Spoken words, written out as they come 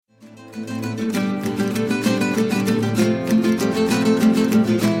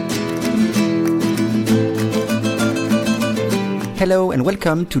Hello and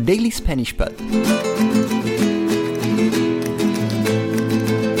welcome to Daily Spanish Pod.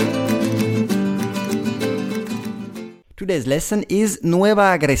 Today's lesson is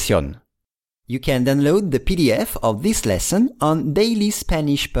Nueva Agresión. You can download the PDF of this lesson on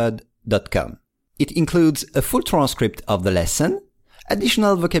dailyspanishpod.com. It includes a full transcript of the lesson,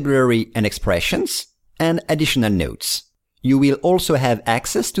 additional vocabulary and expressions, and additional notes. You will also have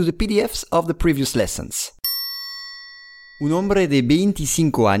access to the PDFs of the previous lessons. Un hombre de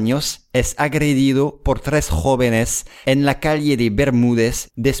 25 años es agredido por 3 jóvenes en la calle de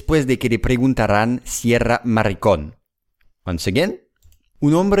Bermúdez después de que le preguntaran si era maricón. Once again.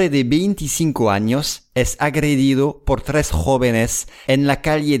 Un hombre de 25 años es agredido por 3 jóvenes en la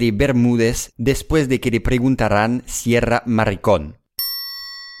calle de Bermúdez después de que le preguntaran si era maricón.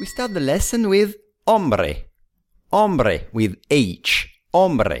 We start the lesson with hombre. Hombre with H.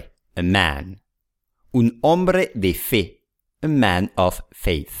 Hombre, a man. Un hombre de fe. A man of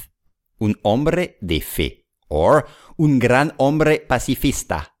faith. Un hombre de fe. Or un gran hombre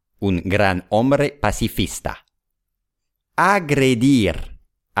pacifista. Un gran hombre pacifista. Agredir.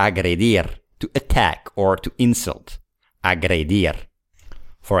 Agredir. To attack or to insult. Agredir.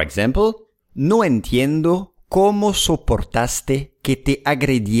 For example, no entiendo cómo soportaste que te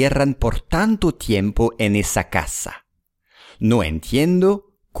agredieran por tanto tiempo en esa casa. No entiendo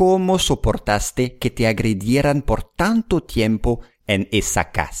cómo soportaste que te agredieran por tanto tiempo en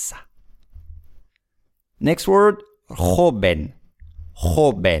esa casa. Next word, joven.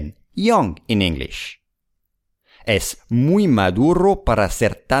 Joven. Young in English. Es muy maduro para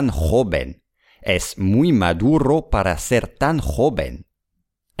ser tan joven. Es muy maduro para ser tan joven.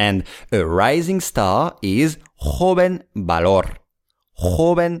 And a rising star is joven valor.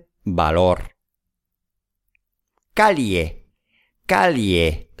 Joven valor. Calle.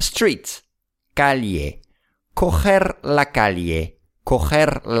 Calle, street, calle, coger la calle,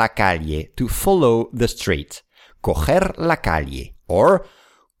 coger la calle, to follow the street, coger la calle, or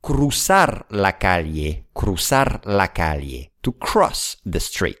cruzar la calle, to cross the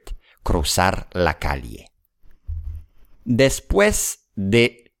street, cruzar la calle. Después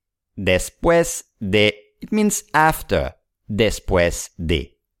de, it means after, después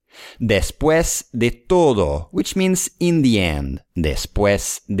de. Después de todo, which means in the end.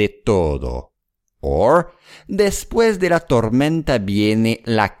 Después de todo. Or, después de la tormenta viene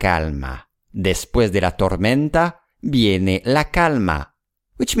la calma. Después de la tormenta viene la calma.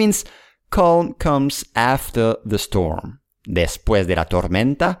 Which means calm comes after the storm. Después de la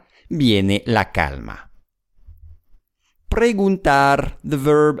tormenta viene la calma. Preguntar, the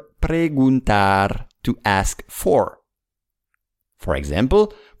verb preguntar, to ask for. For example,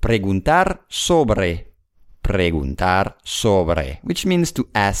 preguntar sobre, which means to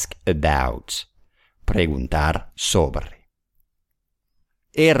ask about. Preguntar sobre.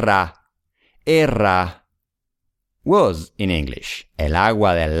 Era was in English. El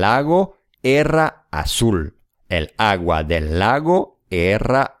agua del lago era azul. El agua del lago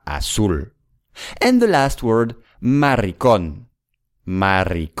era azul. And the last word, maricón,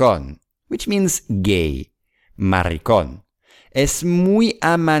 which means gay. Maricón. Es muy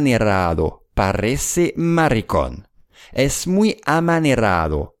amanerado, parece maricón. Es muy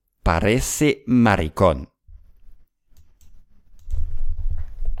amanerado, parece maricón.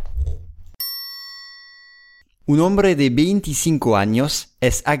 Un hombre de 25 años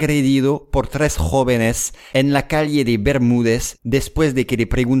es agredido por 3 jóvenes en la calle de Bermúdez después de que le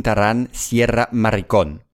preguntaran si era maricón.